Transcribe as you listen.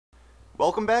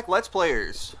Welcome back, Let's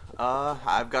Players.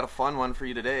 I've got a fun one for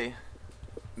you today.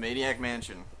 Maniac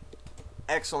Mansion.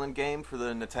 Excellent game for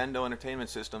the Nintendo Entertainment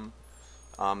System.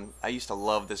 I used to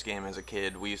love this game as a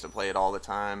kid. We used to play it all the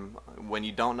time. When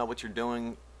you don't know what you're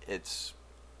doing, it's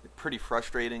pretty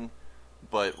frustrating.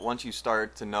 But once you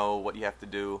start to know what you have to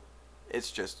do, it's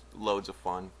just loads of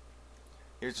fun.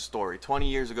 Here's the story. 20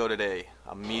 years ago today,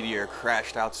 a meteor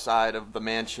crashed outside of the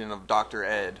mansion of Dr.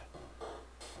 Ed.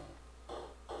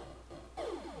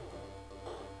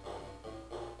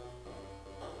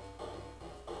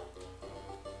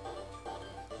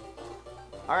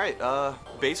 Alright,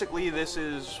 basically this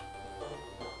is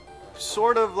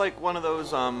sort of like one of those,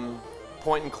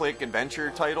 point-and-click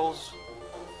adventure titles,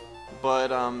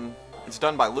 but, it's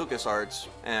done by LucasArts,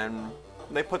 and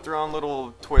they put their own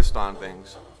little twist on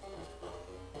things.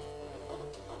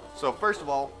 So first of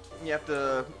all, you have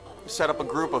to set up a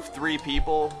group of 3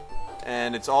 people,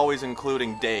 and it's always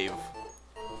including Dave.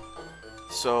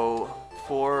 So,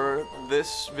 for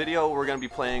this video, we're going to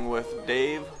be playing with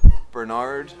Dave,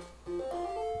 Bernard,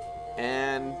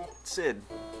 and Sid.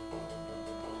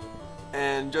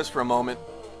 And just for a moment,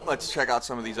 let's check out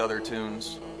some of these other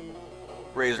tunes.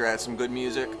 Razor had some good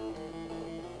music.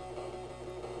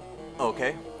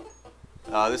 Okay.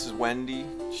 This is Wendy.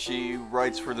 She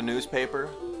writes for the newspaper.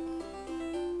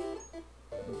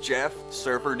 Jeff,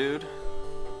 surfer dude.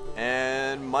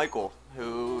 And Michael,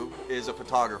 who is a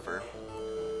photographer.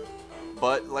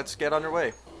 But let's get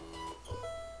underway.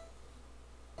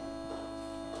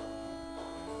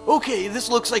 Okay, this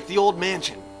looks like the old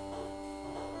mansion.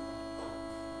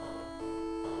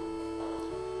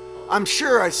 I'm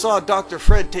sure I saw Dr.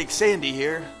 Fred take Sandy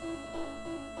here.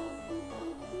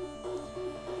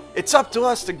 It's up to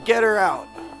us to get her out.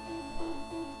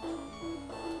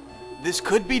 This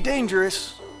could be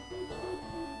dangerous.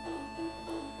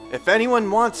 If anyone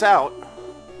wants out...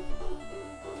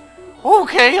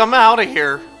 Okay, I'm out of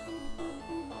here.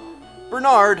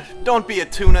 Bernard, don't be a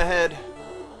tuna head.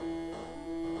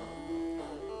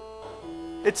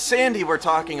 It's Sandy we're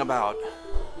talking about.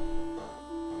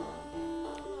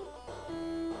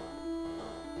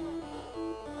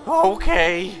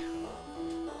 Okay.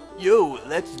 Yo,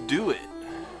 let's do it.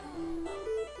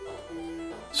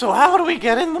 So how do we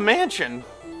get in the mansion?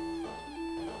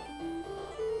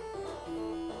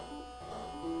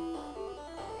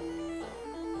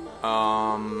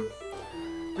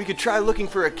 We could try looking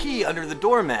for a key under the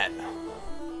doormat.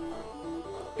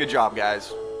 Good job,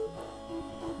 guys.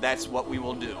 That's what we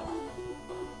will do.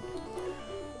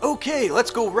 Okay, let's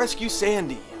go rescue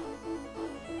Sandy.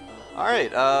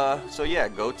 Alright, so yeah,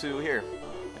 go to here.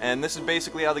 And this is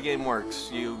basically how the game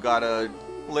works. You got a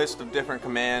list of different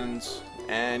commands,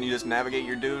 and you just navigate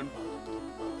your dude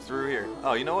through here.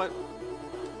 Oh, you know what?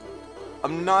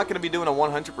 I'm not going to be doing a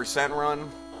 100%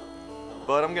 run,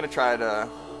 but I'm going to try to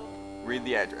read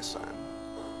the address sign.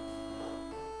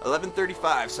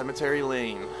 1135 Cemetery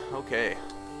Lane. Okay.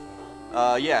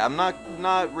 Yeah, I'm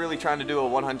not really trying to do a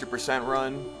 100%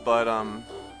 run, but,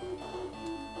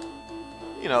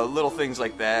 you know, little things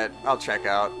like that, I'll check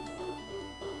out.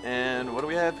 And what do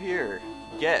we have here?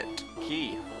 Get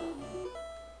key.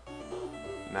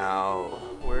 Now,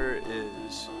 where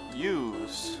is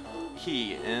use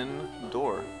key in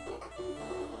door?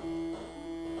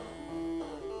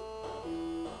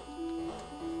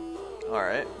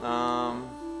 Alright,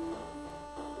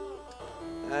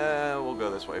 we'll go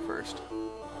this way first.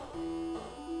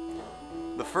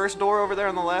 The first door over there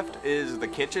on the left is the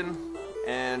kitchen,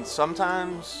 and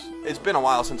sometimes, it's been a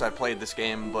while since I've played this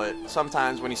game, but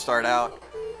sometimes when you start out,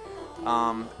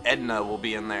 Edna will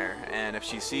be in there, and if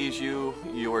she sees you,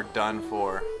 you're done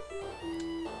for.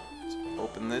 Let's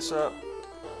open this up,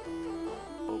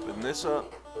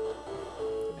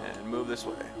 and move this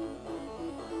way.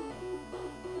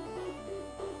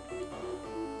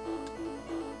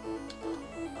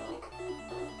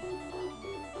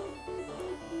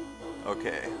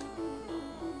 Okay.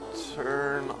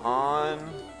 Turn on. I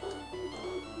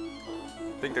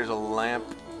think there's a lamp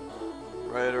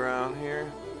right around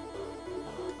here.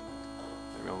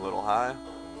 Maybe a little high.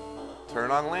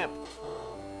 Turn on lamp.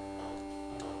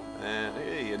 And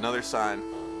hey, another sign.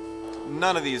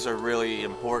 None of these are really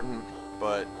important,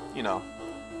 but you know,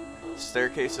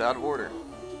 staircase out of order.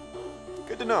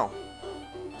 Good to know.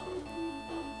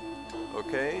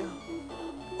 Okay.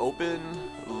 Open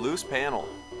loose panel.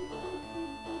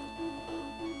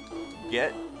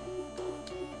 Get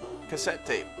cassette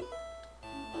tape.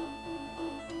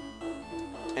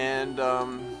 And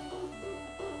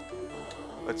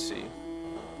let's see.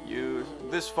 Use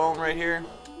this phone right here.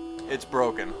 It's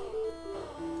broken.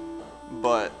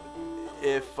 But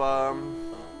if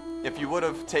if you would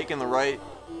have taken the right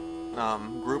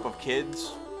group of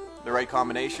kids, the right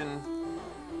combination,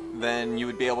 then you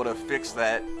would be able to fix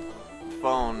that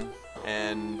phone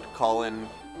and call in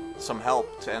some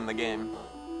help to end the game.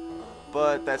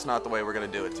 But that's not the way we're going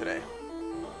to do it today.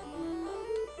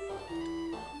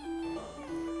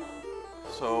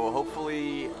 So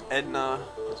hopefully Edna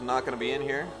is not going to be in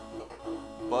here,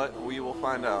 but we will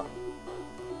find out.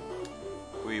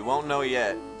 We won't know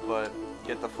yet, but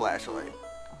get the flashlight.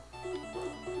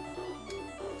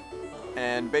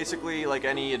 And basically, like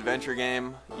any adventure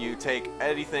game, you take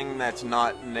anything that's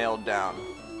not nailed down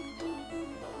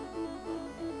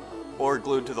or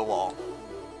glued to the wall.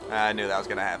 I knew that was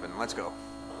gonna happen. Let's go.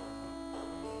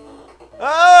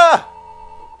 Ah!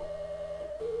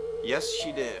 Yes,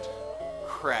 she did.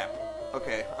 Crap.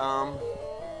 Okay,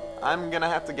 I'm gonna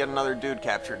have to get another dude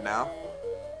captured now,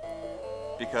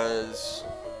 because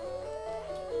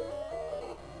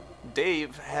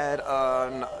Dave had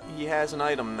he has an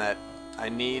item that I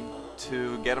need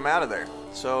to get him out of there.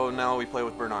 So now we play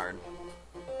with Bernard.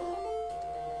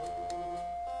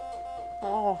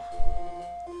 Oh.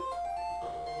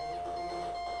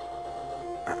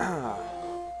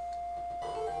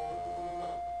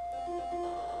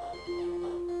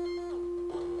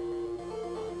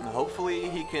 Hopefully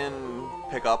he can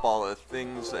pick up all the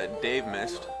things that Dave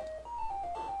missed.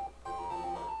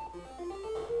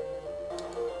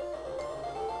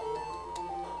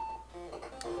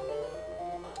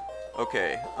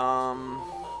 Okay, a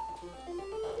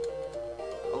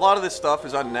lot of this stuff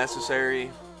is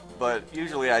unnecessary, but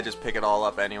usually I just pick it all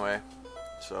up anyway.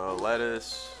 So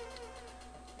lettuce,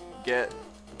 get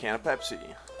a can of Pepsi,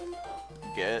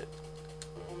 get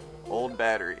old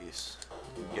batteries,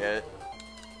 get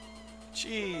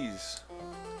cheese,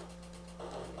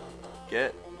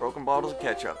 get broken bottles of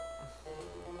ketchup.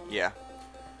 Yeah.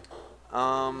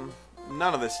 None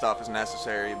of this stuff is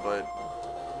necessary, but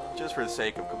just for the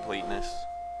sake of completeness.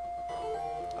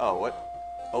 Oh, what?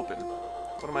 Open.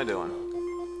 What am I doing?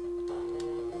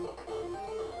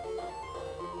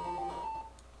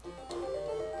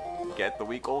 Get the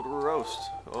week-old roast.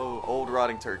 Oh, old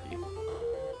rotting turkey.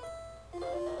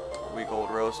 Week-old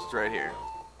roast is right here.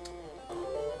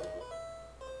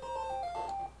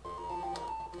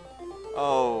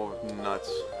 Oh,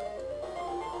 nuts.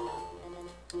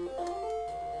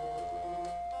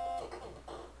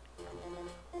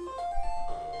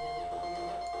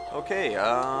 Okay,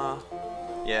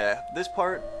 yeah, this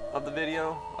part of the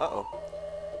video,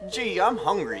 gee, I'm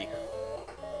hungry.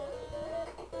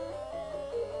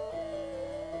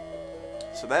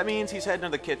 So that means he's heading to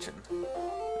the kitchen.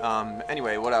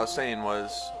 Anyway, what I was saying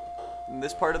was,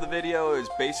 this part of the video is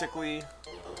basically,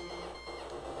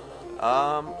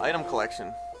 item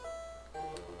collection.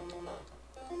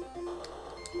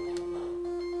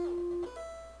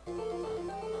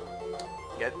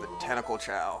 Get the tentacle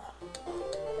chow.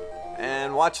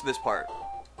 And watch this part.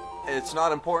 It's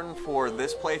not important for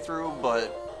this playthrough,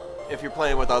 but if you're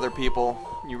playing with other people,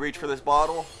 you reach for this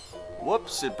bottle,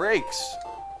 whoops, it breaks.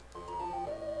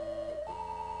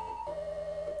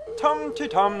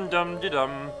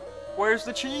 Tum-ti-tum-dum-de-dum. Where's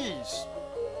the cheese?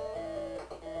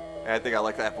 I think I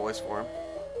like that voice for him.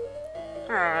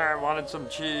 I wanted some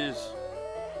cheese.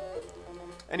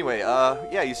 Anyway,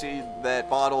 yeah, you see that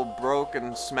bottle broke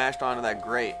and smashed onto that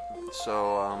grate.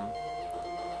 So,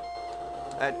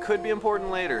 that could be important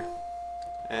later.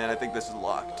 And I think this is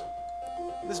locked.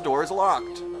 This door is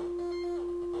locked.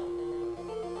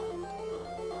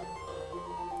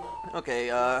 Okay,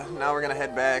 now we're gonna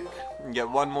head back and get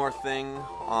one more thing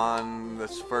on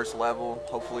this first level.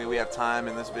 Hopefully we have time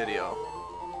in this video.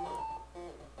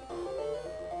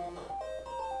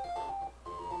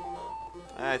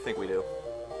 I think we do.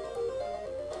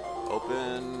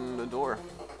 Open the door.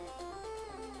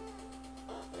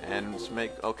 And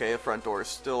make, okay, the front door is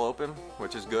still open,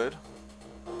 which is good.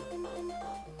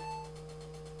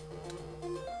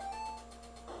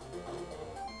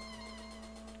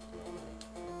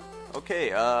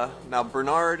 Okay, now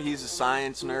Bernard, he's a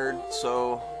science nerd,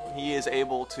 so he is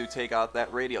able to take out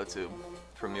that radio tube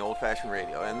from the old-fashioned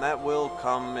radio, and that will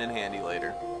come in handy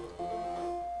later.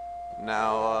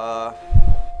 Now,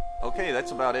 okay,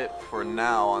 that's about it for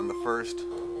now on the first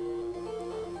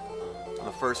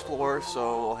floor,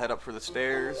 so we'll head up for the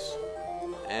stairs,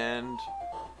 and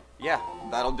yeah,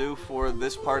 that'll do for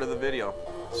this part of the video.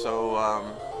 So,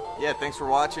 yeah, thanks for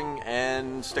watching,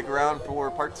 and stick around for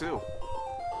part 2.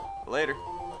 Later.